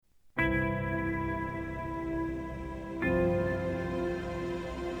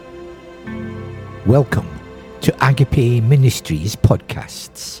Welcome to Agape Ministries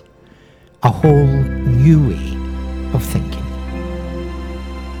podcasts, a whole new way of thinking.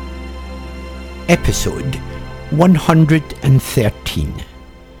 Episode 113,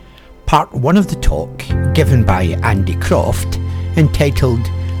 part 1 of the talk given by Andy Croft, entitled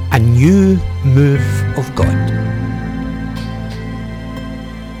A New Move of God.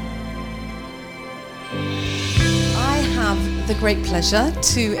 The great pleasure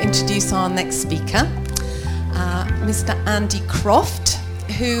to introduce our next speaker, Mr. Andy Croft,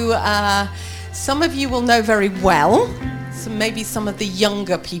 who some of you will know very well, so maybe some of the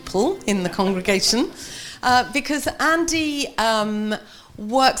younger people in the congregation, because Andy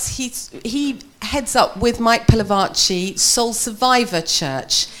he heads up with Mike Pilavachi Soul Survivor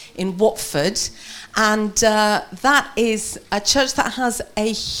Church in Watford. And that is a church that has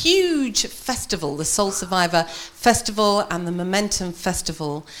a huge festival, the Soul Survivor Festival and the Momentum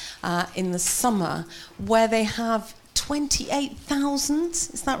Festival in the summer, where they have 28,000,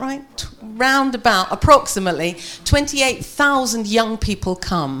 is that right? Approximately 28,000 young people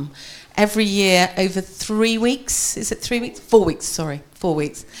come every year over 3 weeks. Is it 3 weeks? 4 weeks, sorry, 4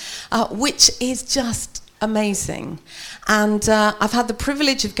 weeks, which is just amazing. And I've had the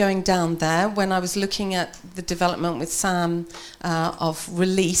privilege of going down there when I was looking at the development with Sam of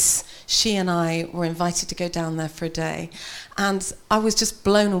Release. She and I were invited to go down there for a day. And I was just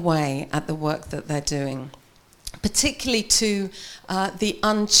blown away at the work that they're doing. Particularly to the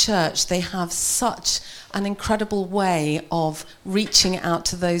unchurched, they have such an incredible way of reaching out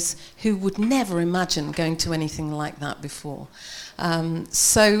to those who would never imagine going to anything like that before.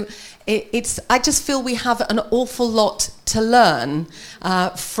 So I just feel we have an awful lot to learn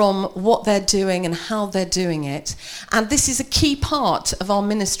from what they're doing and how they're doing it. And this is a key part of our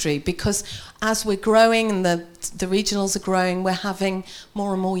ministry, because as we're growing and the regionals are growing, we're having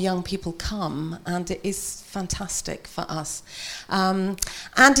more and more young people come, and it is fantastic for us.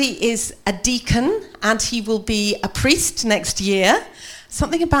 Andy is a deacon, and he will be a priest next year.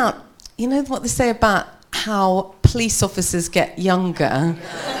 Something about, you know what they say about how police officers get younger?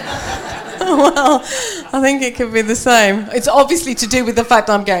 Well, I think it could be the same. It's obviously to do with the fact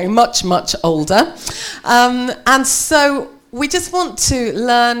I'm getting much, much older. And so we just want to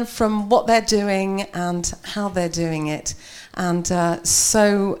learn from what they're doing and how they're doing it. And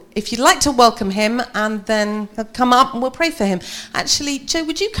so if you'd like to welcome him, and then he'll come up and we'll pray for him. Actually, Joe,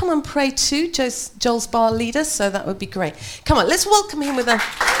 would you come and pray too? Joel's bar leader, so that would be great. Come on, let's welcome him with a...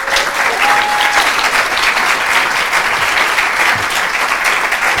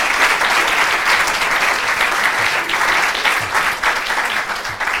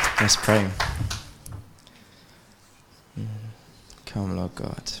 Let's pray. Come, Lord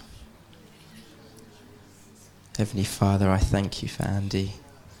God. Heavenly Father, I thank you for Andy.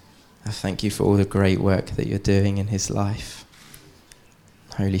 I thank you for all the great work that you're doing in his life.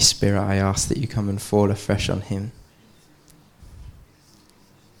 Holy Spirit, I ask that you come and fall afresh on him.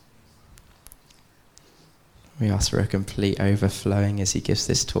 We ask for a complete overflowing as he gives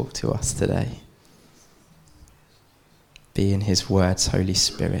this talk to us today. Be in his words, Holy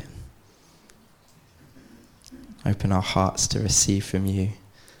Spirit. Open our hearts to receive from you.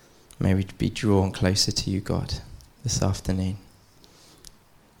 May we be drawn closer to you, God, this afternoon.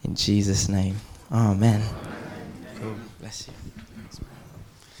 In Jesus' name, amen. Cool, bless you.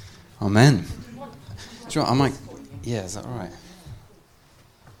 Amen. Do you know what, I might... Yeah, is that all right?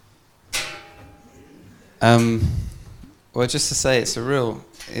 Well, just to say, it's a real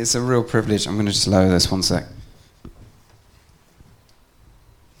privilege. I'm going to just lower this 1 sec.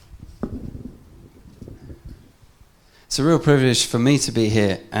 It's a real privilege for me to be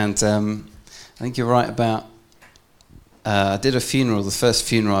here, and I think you're right about... I did a funeral, the first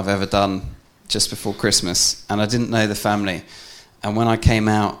funeral I've ever done, just before Christmas, and I didn't know the family. And when I came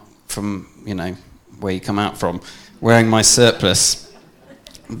out from, where you come out from, wearing my surplice,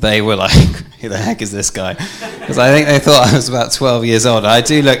 they were like, who the heck is this guy? Because I think they thought I was about 12 years old. I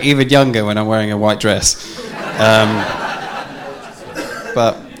do look even younger when I'm wearing a white dress.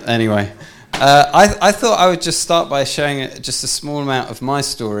 But anyway... I thought I would just start by sharing just a small amount of my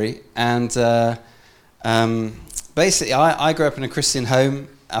story. And basically, I grew up in a Christian home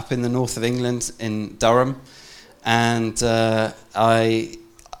up in the north of England, in Durham. And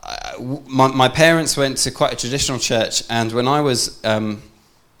my parents went to quite a traditional church. And when I was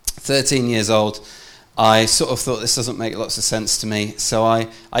 13 years old, I sort of thought this doesn't make lots of sense to me. So I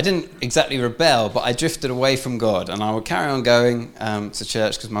didn't exactly rebel, but I drifted away from God. And I would carry on going to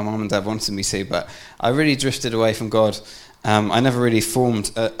church because my mum and dad wanted me to, but I really drifted away from God. I never really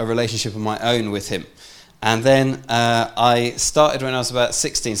formed a relationship of my own with him. And then I started when I was about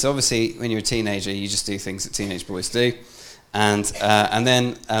 16. So obviously, when you're a teenager, you just do things that teenage boys do. And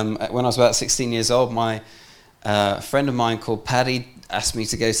then when I was about 16 years old, my friend of mine called Paddy asked me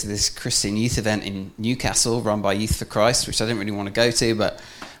to go to this Christian youth event in Newcastle run by Youth for Christ, which I didn't really want to go to, but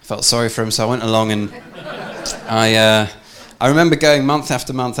I felt sorry for him, so I went along, and I remember going month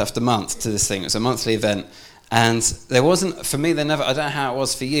after month after month to this thing. It was a monthly event, and there wasn't, for me, I don't know how it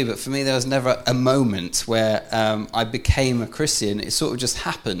was for you, but for me there was never a moment where I became a Christian. It sort of just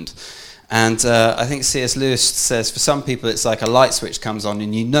happened. And I think C.S. Lewis says for some people it's like a light switch comes on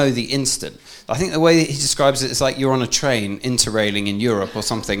and you know the instant. I think the way he describes it is like you're on a train interrailing in Europe or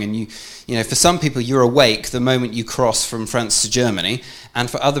something, and you know, for some people you're awake the moment you cross from France to Germany, and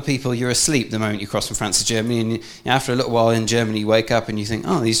for other people you're asleep the moment you cross from France to Germany, and after a little while in Germany you wake up and you think,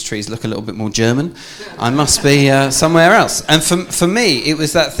 oh, these trees look a little bit more German. I must be somewhere else. And for me it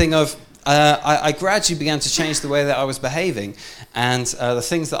was that thing of I gradually began to change the way that I was behaving and the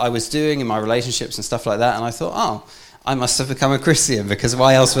things that I was doing in my relationships and stuff like that, and I thought, oh, I must have become a Christian, because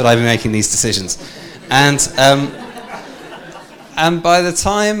why else would I be making these decisions? And by the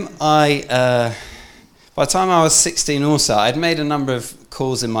time I was 16 also, I'd made a number of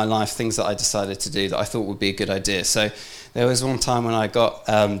calls in my life, things that I decided to do that I thought would be a good idea. So there was one time when I got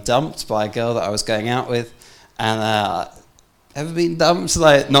dumped by a girl that I was going out with, and ever been dumped?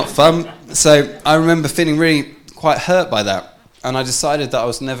 Like, not fun. So I remember feeling really quite hurt by that, and I decided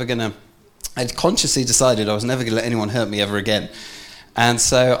that I'd consciously decided I was never going to let anyone hurt me ever again. And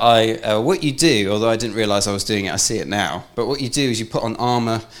so what you do, although I didn't realise I was doing it, I see it now, but what you do is you put on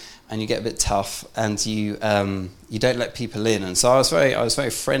armour and you get a bit tough, and you don't let people in. And so I was very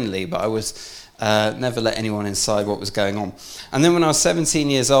friendly, but I was never let anyone inside what was going on. And then when I was 17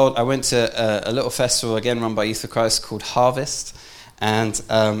 years old, I went to a little festival, again run by Youth for Christ, called Harvest. And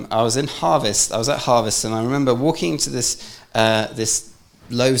I was at Harvest, and I remember walking into this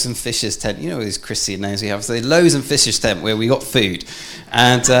Loaves and Fishes tent. You know these Christian names we have. So the Loaves and Fishes tent, where we got food.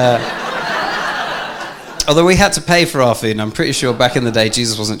 And although we had to pay for our food, and I'm pretty sure back in the day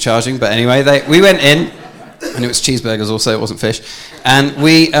Jesus wasn't charging, but anyway, we went in, and it was cheeseburgers also, it wasn't fish. And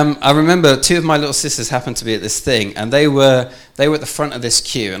I remember two of my little sisters happened to be at this thing, and they were at the front of this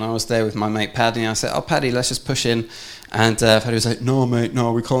queue, and I was there with my mate Paddy, and I said, oh, Paddy, let's just push in. And Paddy was like, no, mate,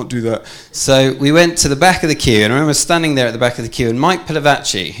 no, we can't do that. So we went to the back of the queue, and I remember standing there at the back of the queue, and Mike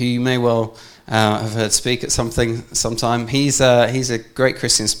Pilavachi, who you may well have heard speak at sometime, he's a great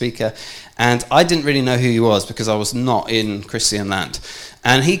Christian speaker, and I didn't really know who he was because I was not in Christian land.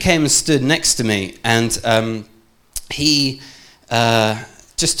 And he came and stood next to me, and he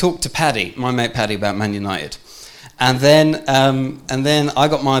just talked to Paddy, my mate Paddy, about Man United. And then I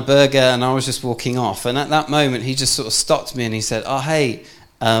got my burger and I was just walking off. And at that moment, he just sort of stopped me and he said, oh, hey,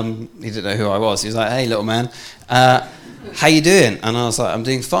 he didn't know who I was. He was like, hey, little man, how you doing? And I was like, I'm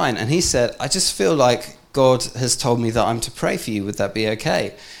doing fine. And he said, I just feel like God has told me that I'm to pray for you. Would that be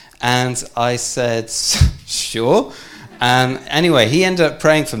okay? And I said, sure. And anyway, he ended up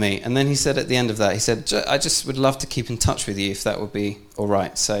praying for me. And then he said at the end of that, he said, I just would love to keep in touch with you if that would be all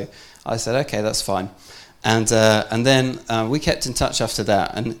right. So I said, okay, that's fine. And then we kept in touch after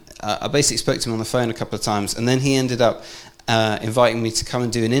that, and I basically spoke to him on the phone a couple of times, and then he ended up inviting me to come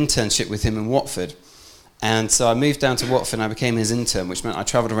and do an internship with him in Watford. And so I moved down to Watford and I became his intern, which meant I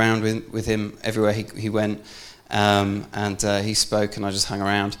travelled around with him everywhere he went, and he spoke and I just hung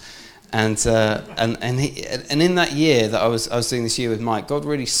around. And in that year that I was doing this year with Mike, God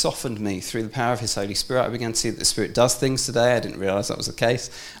really softened me through the power of His Holy Spirit. I began to see that the Spirit does things today. I didn't realise that was the case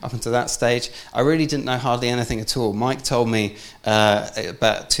up until that stage. I really didn't know hardly anything at all. Mike told me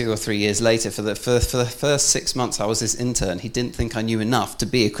about 2 or 3 years later, for the first 6 months I was his intern, he didn't think I knew enough to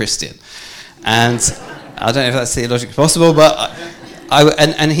be a Christian. And I don't know if that's theologically possible, but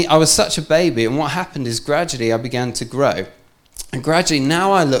I was such a baby. And what happened is gradually I began to grow. And gradually,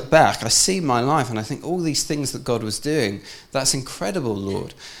 now I look back, I see my life, and I think all these things that God was doing, that's incredible,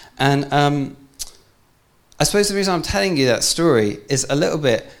 Lord. And I suppose the reason I'm telling you that story is a little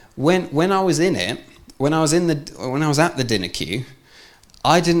bit, when I was in it, when I was at the dinner queue,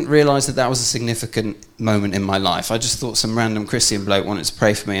 I didn't realise that was a significant moment in my life. I just thought some random Christian bloke wanted to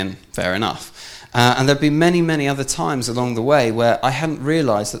pray for me, and fair enough. And there'd been many, many other times along the way where I hadn't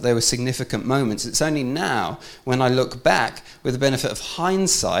realised that there were significant moments. It's only now, when I look back with the benefit of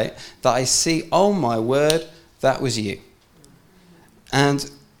hindsight, that I see, oh my word, that was you. And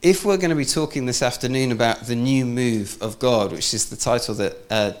if we're going to be talking this afternoon about the new move of God, which is the title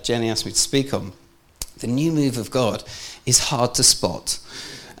that Jenny asked me to speak on, the new move of God is hard to spot.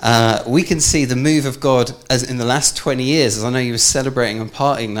 we can see the move of God as in the last 20 years, as I know you were celebrating and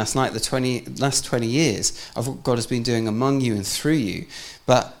partying last night, the last 20 years of what God has been doing among you and through you.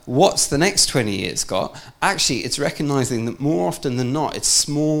 But what's the next 20 years got? Actually, it's recognizing that more often than not, it's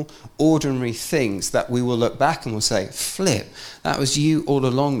small, ordinary things that we will look back and will say, flip, that was you all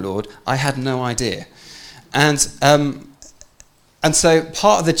along, Lord. I had no idea. And so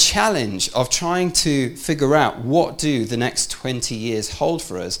part of the challenge of trying to figure out what do the next 20 years hold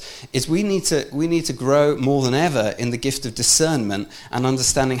for us is we need to grow more than ever in the gift of discernment and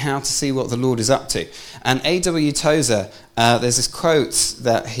understanding how to see what the Lord is up to. And A.W. Tozer, there's this quote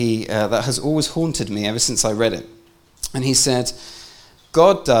that has always haunted me ever since I read it. And he said,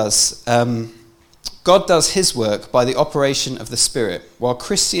 God does his work by the operation of the Spirit, while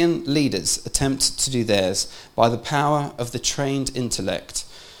Christian leaders attempt to do theirs by the power of the trained intellect.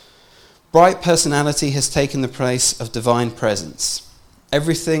 Bright personality has taken the place of divine presence.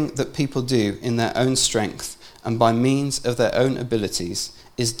 Everything that people do in their own strength and by means of their own abilities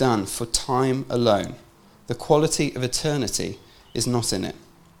is done for time alone. The quality of eternity is not in it.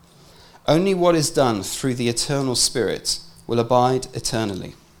 Only what is done through the eternal Spirit will abide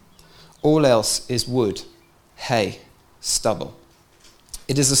eternally. All else is wood, hay, stubble.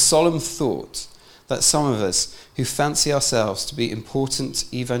 It is a solemn thought that some of us who fancy ourselves to be important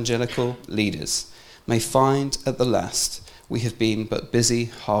evangelical leaders may find at the last we have been but busy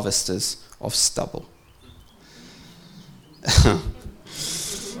harvesters of stubble.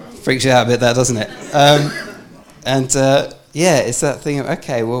 Freaks you out a bit there, doesn't it? It's that thing of,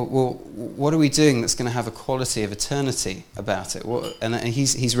 okay, well, what are we doing that's going to have a quality of eternity about it? And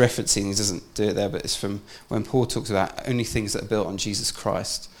he's referencing, he doesn't do it there, but it's from when Paul talks about only things that are built on Jesus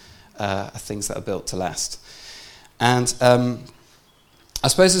Christ are things that are built to last. And I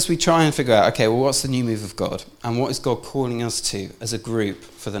suppose as we try and figure out, okay, well, what's the new move of God? And what is God calling us to as a group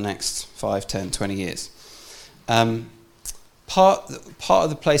for the next 5, 10, 20 years? Part of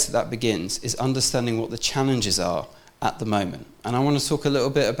the place that begins is understanding what the challenges are at the moment. And I want to talk a little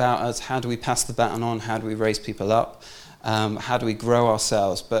bit about us, how do we pass the baton on, how do we raise people up, how do we grow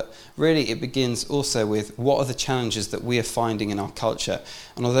ourselves, but really it begins also with what are the challenges that we are finding in our culture.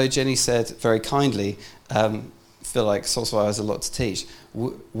 And although Jenny said very kindly, feel like Salswire has a lot to teach,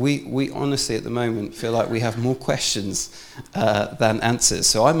 we honestly at the moment feel like we have more questions than answers.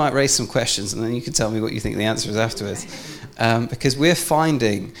 So I might raise some questions and then you can tell me what you think the answer is afterwards. Because we're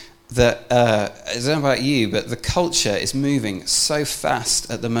finding that, I don't know about you, but the culture is moving so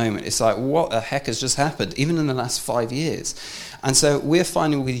fast at the moment. It's like, what the heck has just happened, even in the last 5 years? And so we're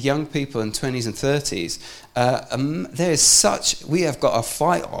finding with young people in 20s and 30s, we have got a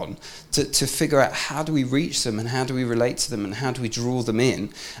fight on to figure out how do we reach them and how do we relate to them and how do we draw them in.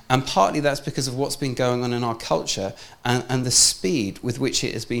 And partly that's because of what's been going on in our culture and the speed with which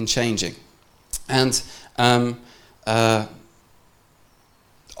it has been changing. And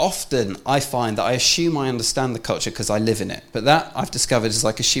often I find that I assume I understand the culture because I live in it. But that, I've discovered, is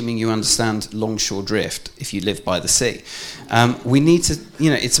like assuming you understand Longshore Drift if you live by the sea. We need to,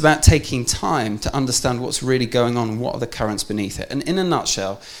 it's about taking time to understand what's really going on and what are the currents beneath it. And in a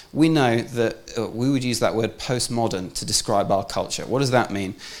nutshell, we know that we would use that word postmodern to describe our culture. What does that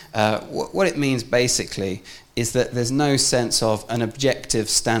mean? What it means basically is that there's no sense of an objective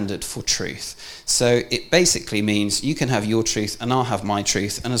standard for truth. So it basically means you can have your truth and I'll have my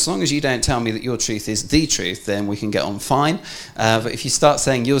truth, and as long as you don't tell me that your truth is the truth, then we can get on fine. But if you start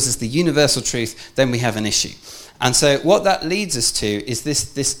saying yours is the universal truth, then we have an issue. And so what that leads us to is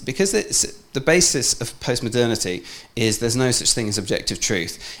this because it's the basis of postmodernity is there's no such thing as objective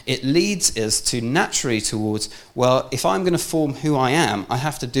truth. It leads us to naturally towards, well, if I'm going to form who I am, I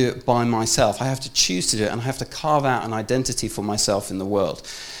have to do it by myself. I have to choose to do it, and I have to carve out an identity for myself in the world.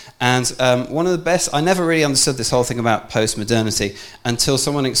 And one of the best, I never really understood this whole thing about postmodernity until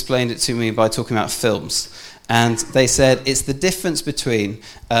someone explained it to me by talking about films. And they said it's the difference between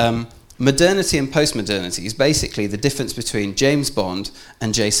modernity and postmodernity is basically the difference between James Bond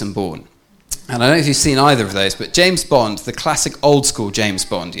and Jason Bourne. And I don't know if you've seen either of those, but James Bond, the classic old school James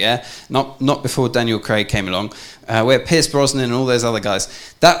Bond, yeah? Not before Daniel Craig came along, where Pierce Brosnan and all those other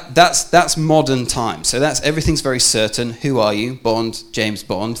guys, that's modern time. So that's everything's very certain. Who are you? Bond, James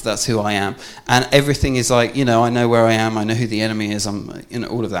Bond, that's who I am. And everything is like, I know where I am, I know who the enemy is,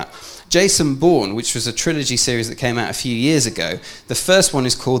 all of that. Jason Bourne, which was a trilogy series that came out a few years ago, the first one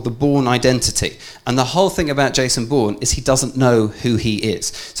is called The Bourne Identity. And the whole thing about Jason Bourne is he doesn't know who he is.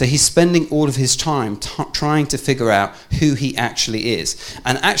 So he's spending all of his time trying to figure out who he actually is.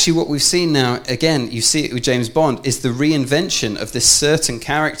 And actually what we've seen now, again, you see it with James Bond, is the reinvention of this certain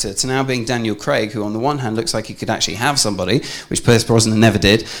character to now being Daniel Craig, who on the one hand looks like he could actually have somebody, which Pierce Brosnan never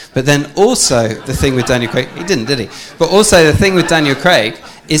did. But then also the thing with Daniel Craig, he didn't, did he? But also the thing with Daniel Craig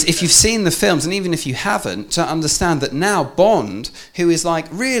is, if you've seen the films, and even if you haven't, to understand that now Bond, who is like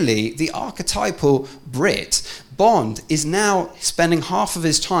really the archetypal Brit, Bond is now spending half of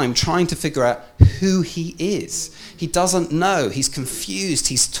his time trying to figure out who he is. He doesn't know, he's confused,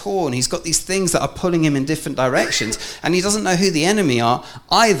 he's torn, he's got these things that are pulling him in different directions, and he doesn't know who the enemy are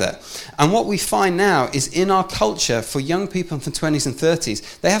either. And what we find now is, in our culture, for young people from 20s and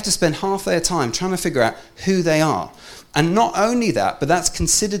 30s, they have to spend half their time trying to figure out who they are. And not only that, but that's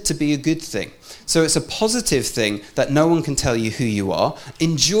considered to be a good thing. So it's a positive thing that no one can tell you who you are.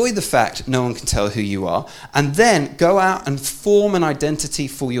 Enjoy the fact no one can tell who you are. And then go out and form an identity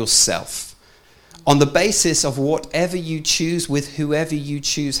for yourself on the basis of whatever you choose, with whoever you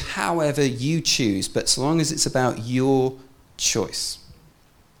choose, however you choose, but so long as it's about your choice.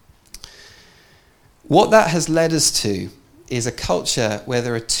 What that has led us to is a culture where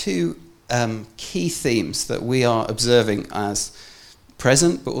there are two key themes that we are observing as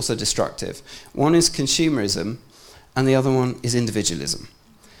present but also destructive. One is consumerism and the other one is individualism.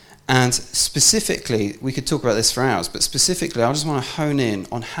 And specifically, we could talk about this for hours, but specifically I just want to hone in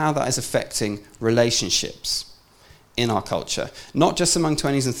on how that is affecting relationships in our culture. Not just among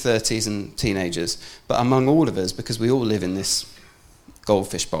 20s and 30s and teenagers, but among all of us, because we all live in this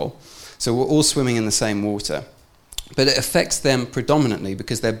goldfish bowl. So we're all swimming in the same water. But it affects them predominantly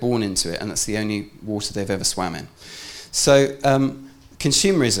because they're born into it, and that's the only water they've ever swam in. So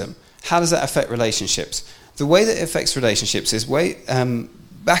consumerism, how does that affect relationships? The way that it affects relationships is,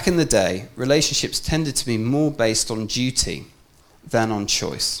 back in the day, relationships tended to be more based on duty than on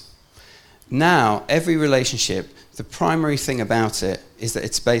choice. Now, every relationship, the primary thing about it is that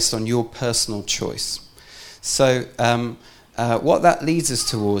it's based on your personal choice. So what that leads us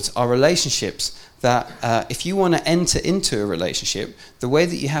towards are relationships that if you want to enter into a relationship, the way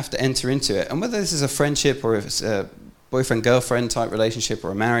that you have to enter into it, and whether this is a friendship or if it's a boyfriend-girlfriend type relationship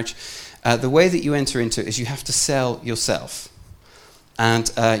or a marriage, the way that you enter into it is you have to sell yourself.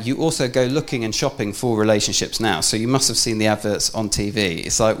 And you also go looking and shopping for relationships now. So you must have seen the adverts on TV.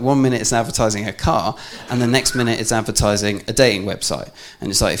 It's like 1 minute it's advertising a car, and the next minute it's advertising a dating website.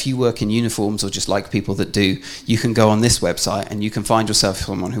 And it's like, if you work in uniforms or just like people that do, you can go on this website and you can find yourself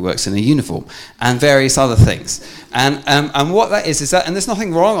someone who works in a uniform, and various other things. And what that is that, and there's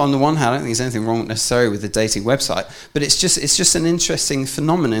nothing wrong on the one hand, I don't think there's anything wrong necessarily with the dating website, but it's just an interesting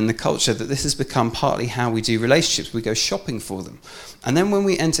phenomenon in the culture that this has become partly how we do relationships. We go shopping for them. And then when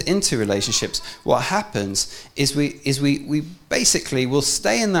we enter into relationships, what happens is we basically will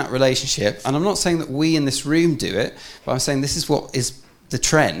stay in that relationship, and I'm not saying that we in this room do it, but I'm saying this is what is the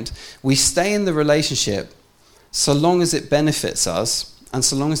trend. We stay in the relationship so long as it benefits us, and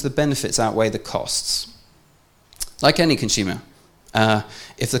so long as the benefits outweigh the costs. Like any consumer,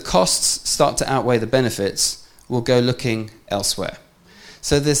 if the costs start to outweigh the benefits, we'll go looking elsewhere.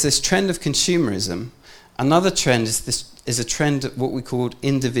 So there's this trend of consumerism. Another trend is a trend of what we call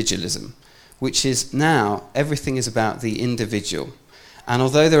individualism, which is now everything is about the individual. And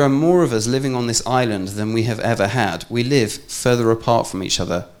although there are more of us living on this island than we have ever had, we live further apart from each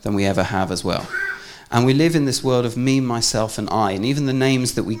other than we ever have as well. And we live in this world of me, myself, and I. And even the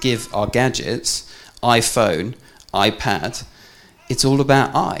names that we give our gadgets, iPhone, iPad, it's all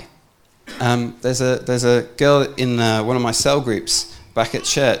about I. There's a girl in one of my cell groups back at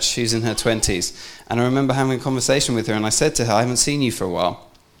church who's in her 20s. And I remember having a conversation with her, and I said to her, I haven't seen you for a while.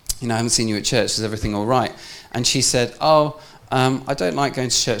 I haven't seen you at church. Is everything all right? And she said, I don't like going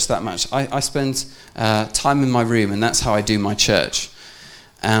to church that much. I spend time in my room, and that's how I do my church.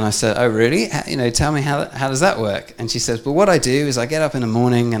 And I said, oh, really? Tell me, how does that work? And she says, well, what I do is I get up in the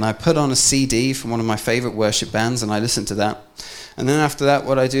morning, and I put on a CD from one of my favorite worship bands, and I listen to that. And then after that,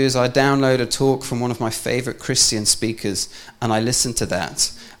 what I do is I download a talk from one of my favorite Christian speakers, and I listen to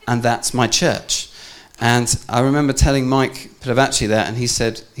that. And that's my church. And I remember telling Mike Plavacci that, and he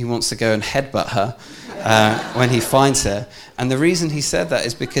said he wants to go and headbutt her when he finds her. And the reason he said that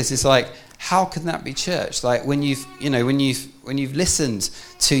is because it's like, how can that be church? Like when you've listened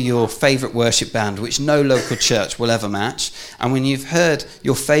to your favorite worship band, which no local church will ever match, and when you've heard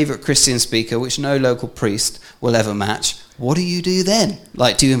your favorite Christian speaker, which no local priest will ever match, what do you do then?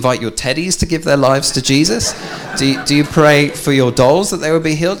 Like, do you invite your teddies to give their lives to Jesus? Do you pray for your dolls that they will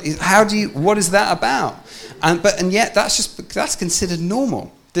be healed? What is that about? And yet that's considered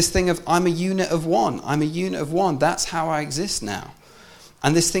normal. This thing of I'm a unit of one. That's how I exist now.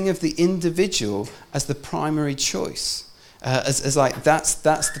 And this thing of the individual as the primary choice, as like that's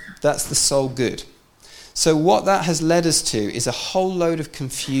the sole good. So what that has led us to is a whole load of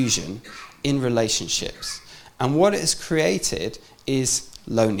confusion in relationships. And what it has created is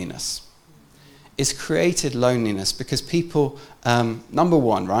loneliness. It's created loneliness because people, number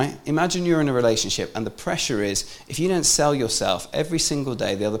one, right? Imagine you're in a relationship and the pressure is, if you don't sell yourself every single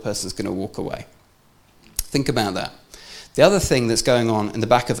day, the other person's going to walk away. Think about that. The other thing that's going on in the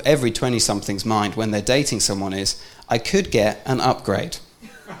back of every 20-something's mind when they're dating someone is, I could get an upgrade.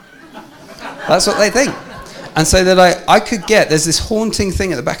 That's what they think. And so they're like, there's this haunting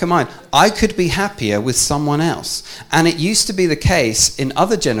thing at the back of mind, I could be happier with someone else. And it used to be the case in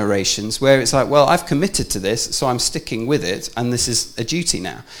other generations where it's like, well, I've committed to this, so I'm sticking with it, and this is a duty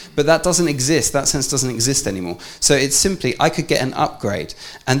now. But that doesn't exist, that sense doesn't exist anymore. So it's simply, I could get an upgrade.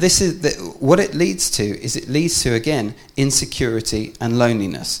 And this is what it leads to, again, insecurity and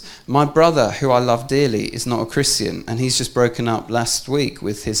loneliness. My brother, who I love dearly, is not a Christian, and he's just broken up last week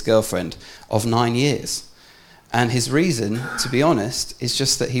with his girlfriend of 9 years. And his reason, to be honest, is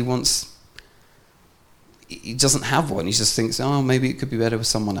just that he doesn't have one. He just thinks, oh, maybe it could be better with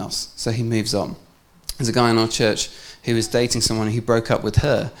someone else. So he moves on. There's a guy in our church who was dating someone who broke up with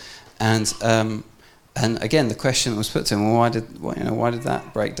her. And again, the question that was put to him, well, why did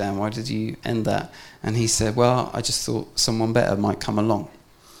that break down? Why did you end that? And he said, well, I just thought someone better might come along.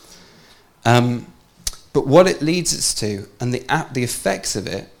 But what it leads us to, and the effects of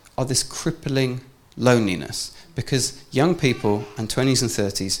it, are this crippling loneliness. Because young people and 20s and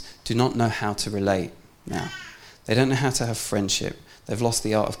 30s do not know how to relate now. They don't know how to have friendship. They've lost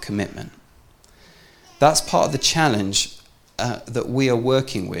the art of commitment. That's part of the challenge that we are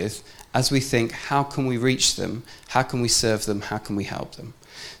working with as we think, how can we reach them? How can we serve them? How can we help them?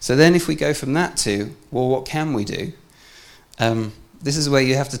 So then if we go from that to, well, what can we do? This is where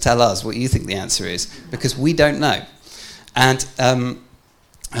you have to tell us what you think the answer is, because we don't know. And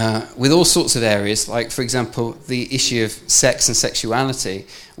with all sorts of areas, like, for example, the issue of sex and sexuality,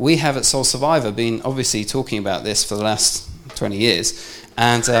 we have at Soul Survivor been obviously talking about this for the last 20 years.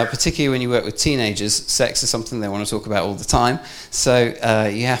 And particularly when you work with teenagers, sex is something they want to talk about all the time. So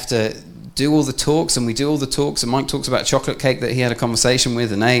you have to do all the talks, and we do all the talks, and Mike talks about chocolate cake that he had a conversation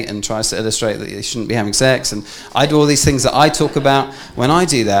with and ate, and tries to illustrate that they shouldn't be having sex, and I do all these things that I talk about when I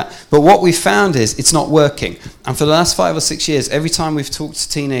do that. But what we found is it's not working. And for the last 5 or 6 years, every time we've talked to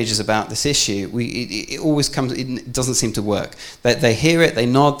teenagers about this issue, it always comes, it doesn't seem to work. They hear it, they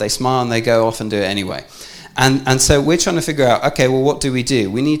nod, they smile, and they go off and do it anyway. And so we're trying to figure out, okay, well, what do?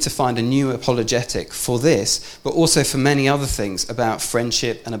 We need to find a new apologetic for this, but also for many other things about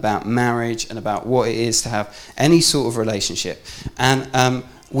friendship and about marriage and about what it is to have any sort of relationship. And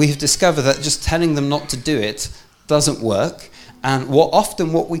we've discovered that just telling them not to do it doesn't work. And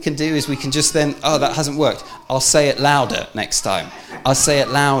what we can do is we can just then, oh, that hasn't worked. I'll say it louder next time. I'll say it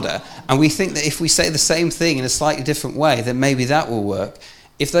louder. And we think that if we say the same thing in a slightly different way, then maybe that will work.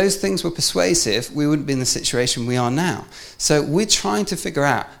 If those things were persuasive, we wouldn't be in the situation we are now. So we're trying to figure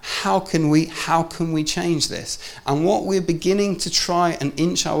out how can we change this? And what we're beginning to try and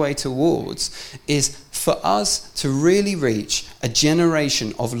inch our way towards is for us to really reach a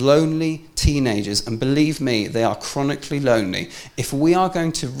generation of lonely teenagers. And believe me, they are chronically lonely. If we are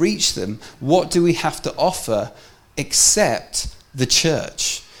going to reach them, what do we have to offer except the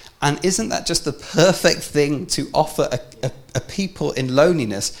church? And isn't that just the perfect thing to offer a people in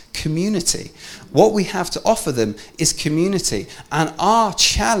loneliness? Community. What we have to offer them is community. And our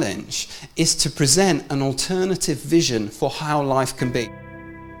challenge is to present an alternative vision for how life can be.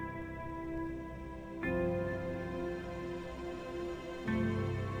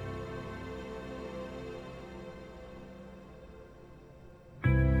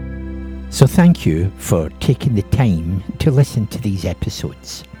 So thank you for taking the time to listen to these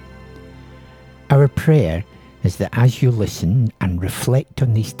episodes. Our prayer is that as you listen and reflect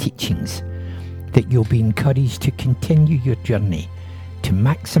on these teachings, that you'll be encouraged to continue your journey to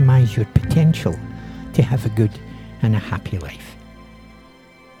maximize your potential to have a good and a happy life.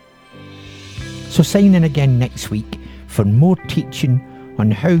 So sign in again next week for more teaching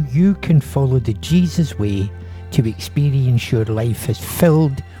on how you can follow the Jesus way to experience your life as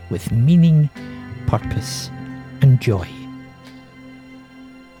filled with meaning, purpose, and joy.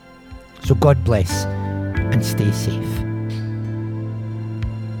 So God bless and stay safe.